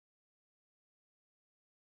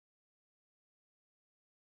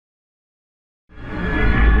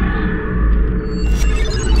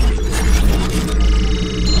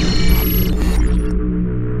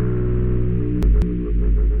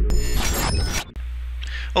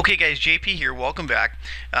Okay guys, JP here, welcome back.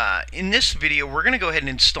 In this video we're going to go ahead and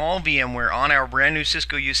install VMware on our brand new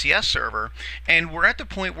Cisco UCS server, and we're at the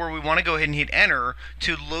point where we want to go ahead and hit enter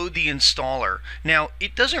to load the installer. Now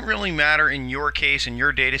it doesn't really matter in your case, in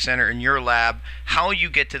your data center, in your lab, how you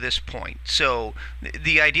get to this point. So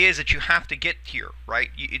the idea is that you have to get here,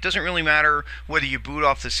 right? It doesn't really matter whether you boot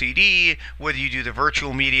off the CD, whether you do the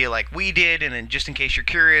virtual media like we did, and then just in case you're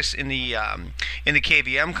curious, in the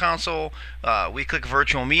KVM console, we click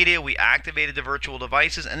virtual media, we activated the virtual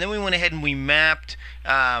devices, and then we went ahead and we mapped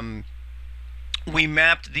the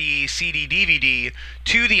CD DVD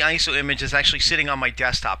to the ISO image that's actually sitting on my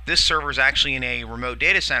desktop. This server is actually in a remote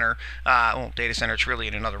data center. Well, data center, it's really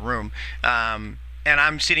in another room. And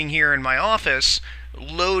I'm sitting here in my office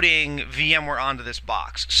loading VMware onto this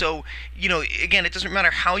box. So, you know, again, it doesn't matter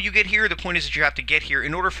how you get here. The point is that you have to get here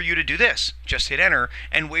in order for you to do this. Just hit enter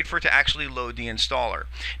and wait for it to actually load the installer.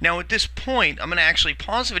 Now, at this point, I'm going to actually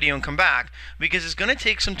pause the video and come back because it's going to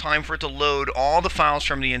take some time for it to load all the files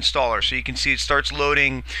from the installer. So you can see it starts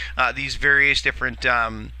loading these various different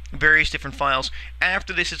files.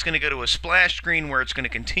 After this, it's going to go to a splash screen where it's going to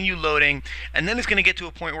continue loading, and then it's going to get to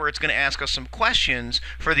a point where it's going to ask us some questions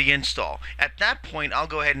for the install. At that point, I'll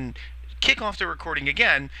go ahead and kick off the recording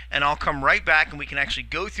again, and I'll come right back and we can actually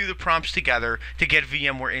go through the prompts together to get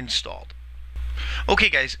VMware installed. Okay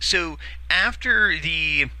guys, so after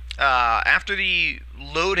the installer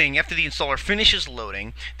finishes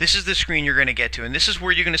loading, this is the screen you're going to get to, and this is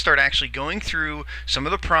where you're going to start actually going through some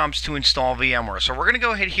of the prompts to install VMware. So we're going to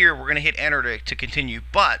go ahead here, we're going to hit enter to continue,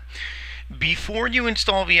 but before you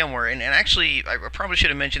install VMware, and actually I probably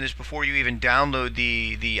should have mentioned this before you even download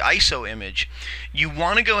the ISO image, you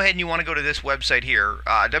want to go ahead and you want to go to this website here,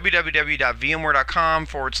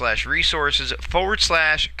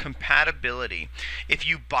 www.vmware.com/resources/compatibility. If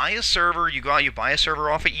you buy a server, you buy a server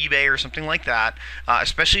off of eBay or something like that,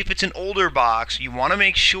 especially if it's an older box, you want to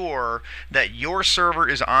make sure that your server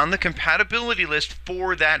is on the compatibility list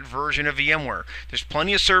for that version of VMware. There's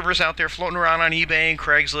plenty of servers out there floating around on eBay and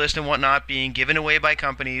Craigslist and whatnot being given away by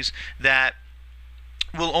companies that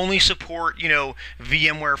will only support, you know,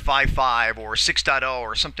 VMware 5.5 or 6.0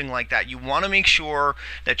 or something like that. You want to make sure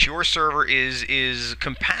that your server is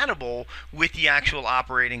compatible with the actual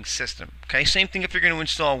operating system. Okay, same thing if you're going to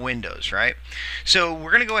install Windows, right? So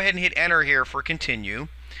we're going to go ahead and hit enter here for continue.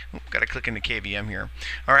 Got to click into KVM here.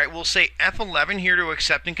 All right, we'll say F11 here to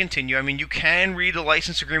accept and continue. I mean, you can read the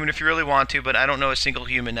license agreement if you really want to, but I don't know a single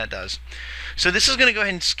human that does. So this is going to go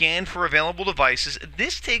ahead and scan for available devices.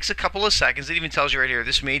 This takes a couple of seconds. It even tells you right here,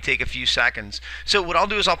 this may take a few seconds. So what I'll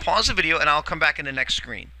do is I'll pause the video and I'll come back in the next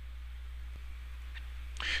screen.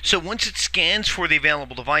 So once it scans for the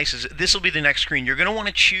available devices, this will be the next screen. You're going to want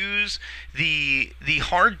to choose the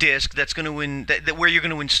hard disk that's going to where you're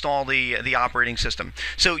going to install the operating system.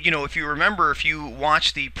 So, you know, if you remember, if you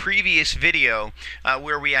watched the previous video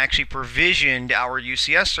where we actually provisioned our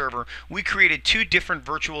UCS server, we created two different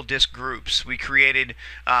virtual disk groups. We created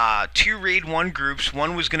two RAID 1 groups.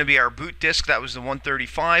 One was going to be our boot disk, that was the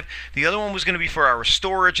 135. The other one was going to be for our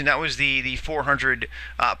storage, and that was the 400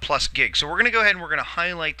 plus gigs. So we're going to go ahead and we're going to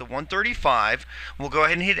highlight the 135. We'll go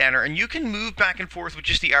ahead and hit enter, and you can move back and forth with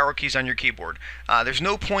just the arrow keys on your keyboard. There's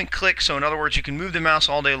no point click, so in other words, you can move the mouse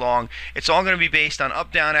all day long. It's all going to be based on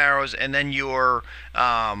up down arrows and then your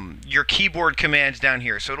keyboard commands down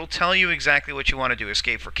here. So it'll tell you exactly what you want to do.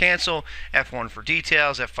 Escape for cancel, F1 for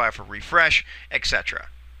details, F5 for refresh, etc.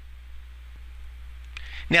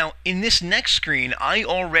 Now, in this next screen, I've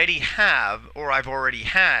already had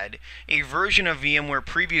a version of VMware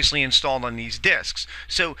previously installed on these disks.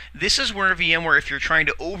 So this is where VMware, if you're trying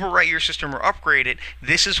to overwrite your system or upgrade it,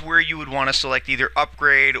 this is where you would want to select either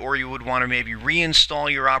upgrade or you would want to maybe reinstall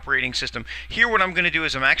your operating system. Here what I'm going to do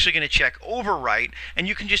is I'm actually going to check overwrite, and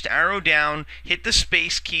you can just arrow down, hit the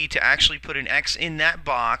space key to actually put an X in that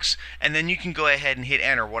box, and then you can go ahead and hit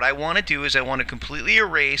enter. What I want to do is I want to completely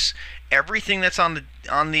erase everything that's on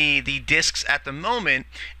the disks at the moment,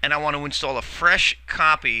 and I want to install a fresh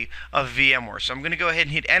copy of VMware. So I'm going to go ahead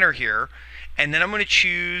and hit enter here, and then I'm going to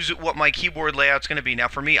choose what my keyboard layout's going to be. Now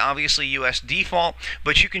for me, obviously US default,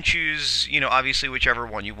 but you can choose, you know, obviously whichever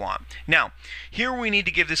one you want. Now, here we need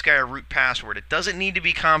to give this guy a root password. It doesn't need to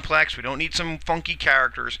be complex. We don't need some funky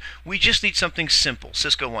characters. We just need something simple.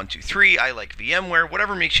 Cisco 123, I like VMware,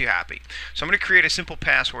 whatever makes you happy. So I'm going to create a simple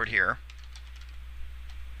password here.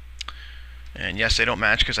 And yes, they don't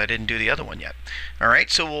match because I didn't do the other one yet. All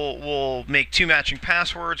right, so we'll make two matching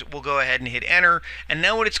passwords. We'll go ahead and hit enter. And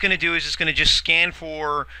now what it's going to do is it's going to just scan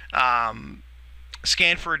for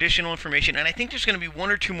additional information. And I think there's going to be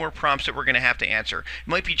one or two more prompts that we're going to have to answer. It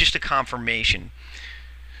might be just a confirmation.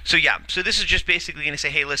 So yeah, so this is just basically going to say,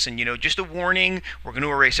 hey, listen, just a warning, we're going to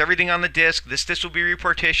erase everything on the disk. This disk will be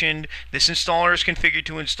repartitioned. This installer is configured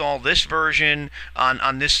to install this version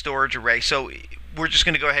on this storage array. So we're just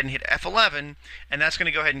going to go ahead and hit F11, and that's going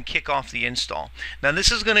to go ahead and kick off the install. Now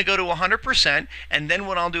this is going to go to 100%, and then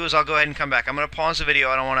what I'll do is I'll go ahead and come back. I'm going to pause the video.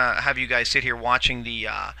 I don't want to have you guys sit here watching the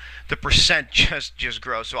percent just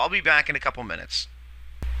grow. So I'll be back in a couple minutes.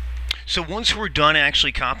 So once we're done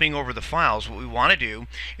actually copying over the files, what we want to do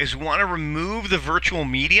is we want to remove the virtual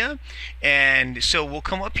media. And so we'll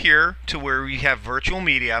come up here to where we have virtual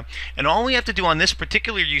media, and all we have to do on this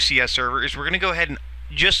particular UCS server is we're going to go ahead and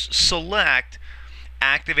just select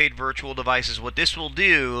activate virtual devices. What this will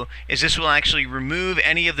do is this will actually remove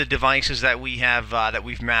any of the devices that we have that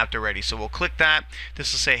we've mapped already. So we'll click that.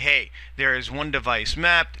 This will say, hey, there is one device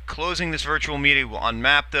mapped. Closing this virtual media will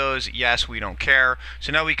unmap those. Yes, we don't care.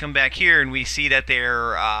 So now we come back here and we see that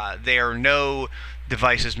there are no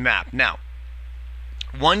devices mapped. Now,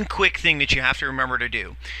 one quick thing that you have to remember to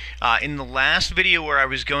do. In the last video where I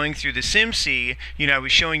was going through the SimC, I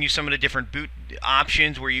was showing you some of the different boot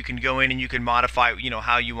options where you can go in and you can modify,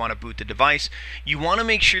 how you want to boot the device. You want to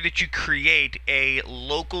make sure that you create a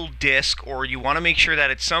local disk, or you want to make sure that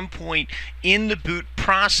at some point in the boot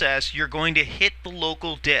process you're going to hit the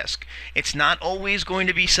local disk. It's not always going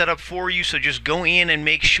to be set up for you, so just go in and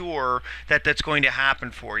make sure that that's going to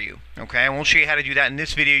happen for you. Okay, I won't show you how to do that in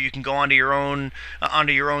this video. You can go onto your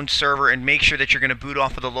own server and make sure that you're going to boot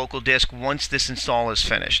off of the local disk once this install is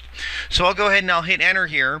finished. So I'll go ahead and I'll hit enter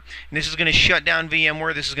here, and this is going to shut down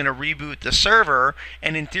VMware. This is going to reboot the server,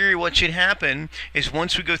 and in theory what should happen is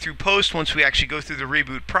once we go through post, once we actually go through the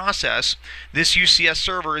reboot process, this UCS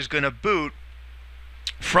server is going to boot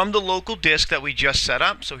from the local disk that we just set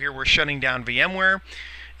up. So here we're shutting down VMware,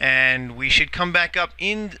 and we should come back up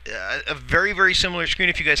in a very, very similar screen.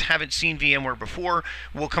 If you guys haven't seen VMware before,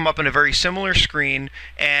 we'll come up in a very similar screen,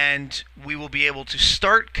 and we will be able to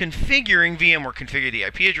start configuring VMware, configure the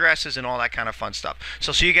IP addresses and all that kind of fun stuff.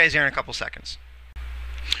 So I'll see you guys there in a couple seconds.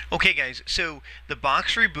 Okay guys, so the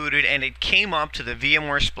box rebooted and it came up to the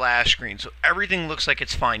VMware splash screen, so everything looks like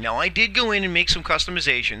it's fine. Now I did go in and make some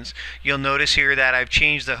customizations. You'll notice here that I've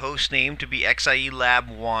changed the host name to be XIE Lab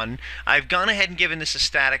 1. I've gone ahead and given this a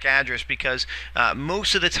static address because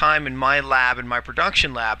most of the time in my lab, in my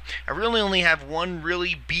production lab, I really only have one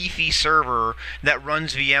really beefy server that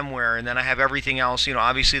runs VMware, and then I have everything else,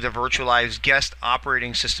 obviously the virtualized guest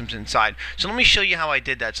operating systems inside. So let me show you how I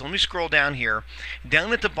did that. So let me scroll down here.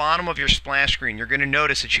 Down at the bottom of your splash screen, you're going to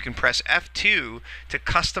notice that you can press F2 to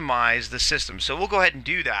customize the system. So we'll go ahead and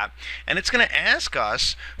do that, and it's going to ask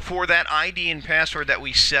us for that ID and password that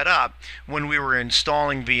we set up when we were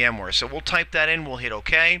installing VMware. So we'll type that in, we'll hit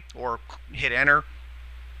OK or hit enter.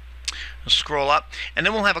 We'll scroll up, and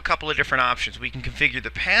then we'll have a couple of different options. We can configure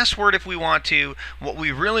the password if we want to. What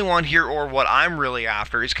we really want here, or what I'm really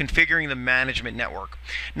after, is configuring the management network.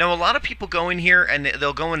 Now, a lot of people go in here and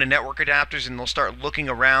they'll go into network adapters and they'll start looking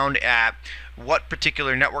around at what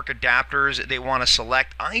particular network adapters they want to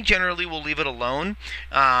select. I generally will leave it alone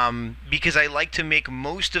because I like to make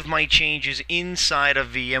most of my changes inside of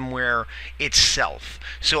VMware itself.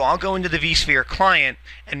 So I'll go into the Vsphere Client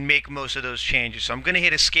and make most of those changes. So I'm going to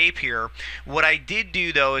hit escape here. What I did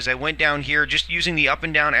do though is I went down here just using the up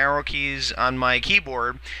and down arrow keys on my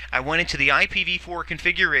keyboard. I went into the IPv4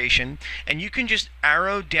 configuration, and you can just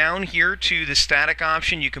arrow down here to the static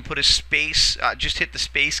option. You can put a space, just hit the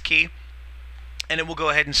space key, and it will go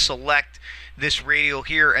ahead and select this radial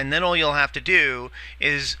here, and then all you'll have to do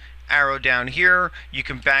is arrow down here. You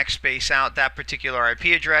can backspace out that particular IP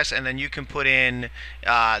address, and then you can put in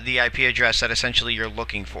the IP address that essentially you're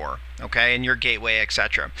looking for, okay, and your gateway,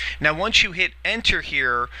 etc. Now once you hit enter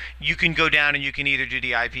here, you can go down and you can either do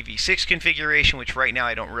the IPv6 configuration, which right now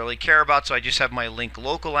I don't really care about, so I just have my link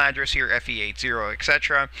local address here, FE80,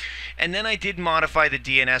 etc. And then I did modify the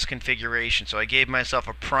DNS configuration, so I gave myself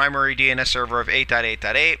a primary DNS server of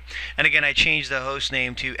 8.8.8, and again I changed the host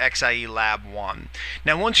name to XIE Lab 1.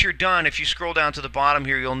 Now once you're done, if you scroll down to the bottom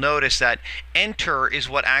here, you'll notice that enter is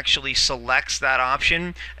what actually selects that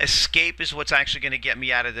option. Escape is what's actually going to get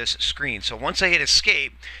me out of this screen. So once I hit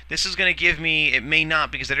escape, this is going to give me, it may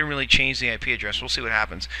not because I didn't really change the IP address. We'll see what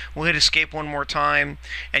happens. We'll hit escape one more time,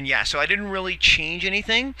 and yeah, so I didn't really change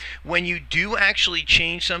anything. When you do actually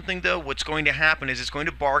change something though, what's going to happen is it's going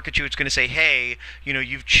to bark at you. It's going to say, hey,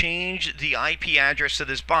 you've changed the IP address to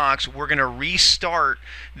this box. We're going to restart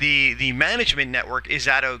the management network. Is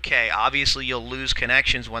that okay? Obviously you'll lose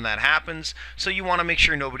connections when that happens, so you want to make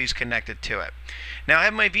sure nobody's connected to it. Now I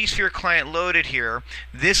have my Vsphere client loaded here.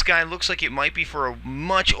 This guy looks like it might be for a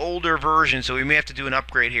much older version, so we may have to do an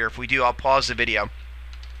upgrade here. If we do, I'll pause the video.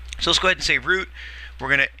 So let's go ahead and say root. We're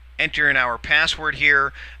going to enter in our password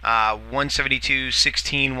here,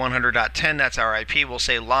 172.16.100.10. That's our IP. We'll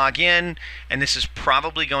say log in, and this is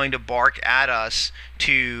probably going to bark at us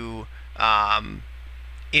to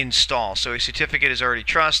install. So a certificate is already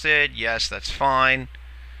trusted. Yes, that's fine.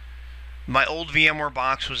 My old VMware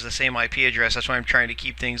box was the same IP address. That's why I'm trying to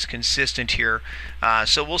keep things consistent here.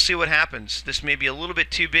 So we'll see what happens. This may be a little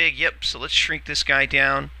bit too big. Yep, so let's shrink this guy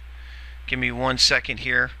down. Give me 1 second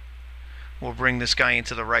here. We'll bring this guy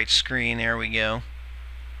into the right screen. There we go.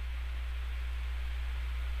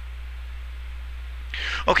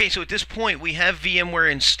 Okay, so at this point we have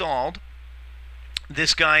VMware installed.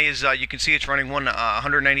 This guy is, you can see it's running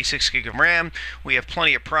 196 gig of RAM. We have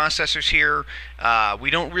plenty of processors here. We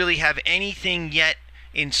don't really have anything yet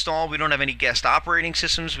installed. We don't have any guest operating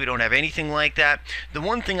systems. We don't have anything like that. The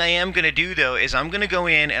one thing I am going to do, though, is I'm going to go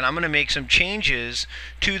in and I'm going to make some changes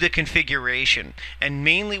to the configuration. And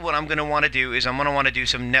mainly what I'm going to want to do is I'm going to want to do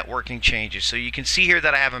some networking changes. So you can see here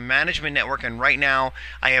that I have a management network, and right now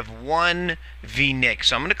I have one vNIC.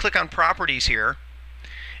 So I'm going to click on Properties here.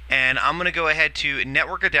 And I'm going to go ahead to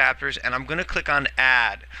Network Adapters, and I'm going to click on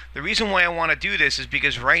Add. The reason why I want to do this is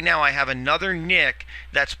because right now I have another NIC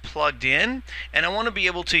that's plugged in, and I want to be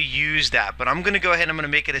able to use that. But I'm going to go ahead and I'm going to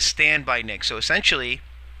make it a standby NIC. So essentially,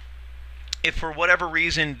 if for whatever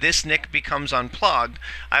reason this NIC becomes unplugged,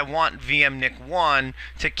 I want VMNIC1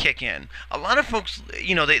 to kick in. A lot of folks,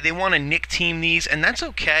 you know, they want to NIC team these, and that's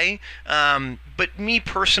okay. But me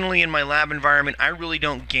personally, in my lab environment, I really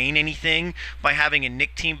don't gain anything by having a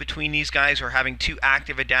NIC team between these guys, or having two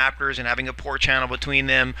active adapters and having a port channel between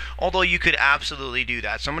them, although you could absolutely do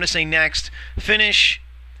that. So I'm going to say next, finish.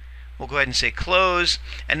 We'll go ahead and say close,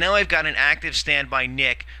 and now I've got an active standby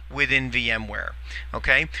NIC within VMware.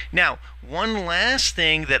 Okay, now one last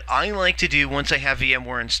thing that I like to do once I have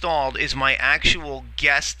VMware installed is my actual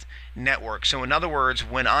guest network. So in other words,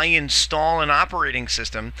 when I install an operating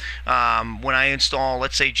system, when I install,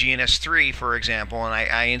 let's say, GNS3, for example, and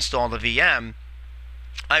I install the VM,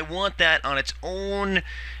 I want that on its own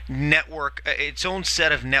network, its own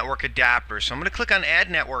set of network adapters. So I'm going to click on Add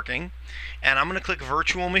Networking, and I'm going to click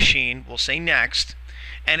Virtual Machine. We'll say Next,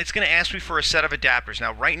 and it's going to ask me for a set of adapters.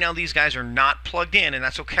 Now, right now, these guys are not plugged in, and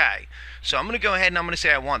that's okay. So I'm going to go ahead and I'm going to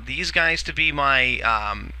say I want these guys to be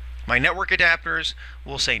my my network adapters.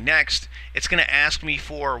 We'll say Next. It's going to ask me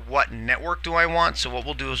for what network do I want. So what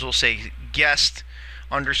we'll do is we'll say guest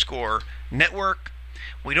 _ network.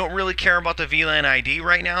 We don't really care about the VLAN ID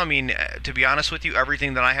right now. I mean, to be honest with you,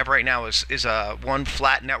 everything that I have right now is one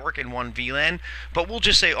flat network and one VLAN. But we'll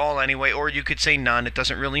just say all anyway, or you could say none. It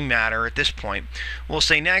doesn't really matter at this point. We'll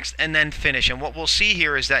say next and then finish. And what we'll see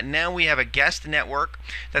here is that now we have a guest network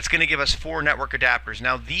that's going to give us 4 network adapters.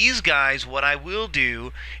 Now these guys, what I will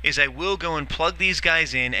do is I will go and plug these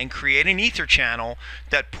guys in and create an Ether channel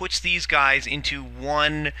that puts these guys into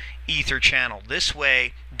one Ether channel. This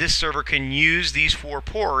way, this server can use these 4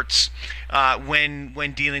 ports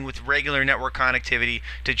when dealing with regular network connectivity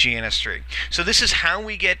to GNS3. So this is how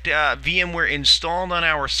we get VMware installed on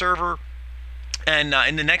our server. And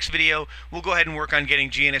in the next video, we'll go ahead and work on getting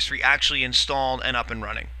GNS3 actually installed and up and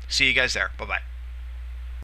running. See you guys there. Bye-bye.